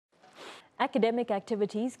Academic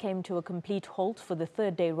activities came to a complete halt for the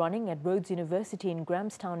third day running at Rhodes University in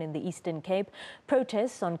Grahamstown in the Eastern Cape.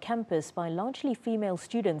 Protests on campus by largely female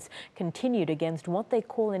students continued against what they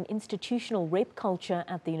call an institutional rape culture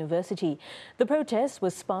at the university. The protest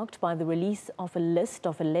was sparked by the release of a list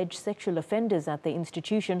of alleged sexual offenders at the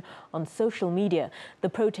institution on social media. The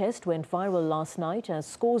protest went viral last night as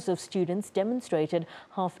scores of students demonstrated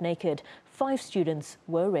half naked. 5 students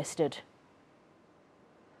were arrested.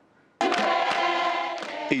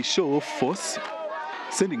 A show of force,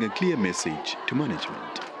 sending a clear message to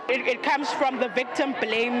management. It comes from the victim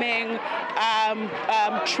blaming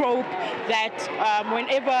trope that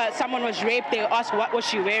whenever someone was raped, they asked what was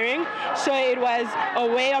she wearing. So it was a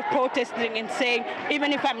way of protesting and saying,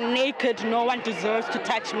 even if I'm naked, no one deserves to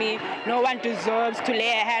touch me, no one deserves to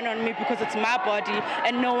lay a hand on me because it's my body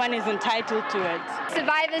and no one is entitled to it.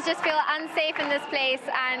 Survivors just feel unsafe in this place,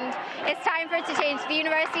 and it's time for it to change. The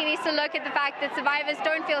university needs to look at the fact that survivors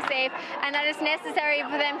don't feel safe and that it's necessary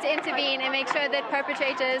for them to intervene and make sure that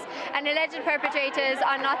perpetrators and alleged perpetrators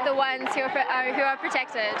are not the ones who are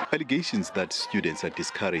protected. Allegations that students are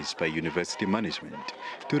discouraged by university management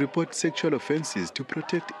to report sexual offences to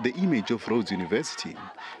protect the image of Rhodes University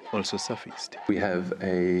also surfaced. We have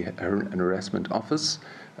an harassment office.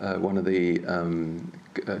 One of the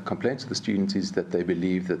complaints of the students is that they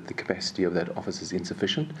believe that the capacity of that office is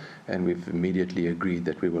insufficient, and we've immediately agreed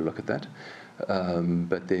that we will look at that.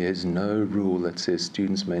 But there is no rule that says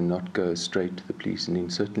students may not go straight to the police,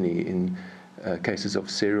 and certainly in cases of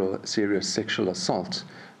serious sexual assault,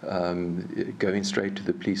 going straight to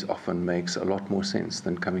the police often makes a lot more sense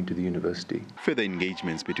than coming to the university. Further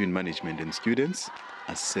engagements between management and students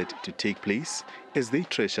are set to take place as they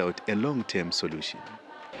thresh out a long-term solution.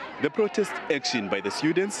 The protest action by the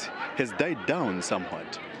students has died down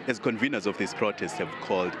somewhat, as conveners of this protest have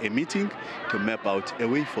called a meeting to map out a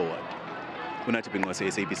way forward. Unatibingwase,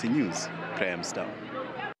 SABC News, Grahamstown.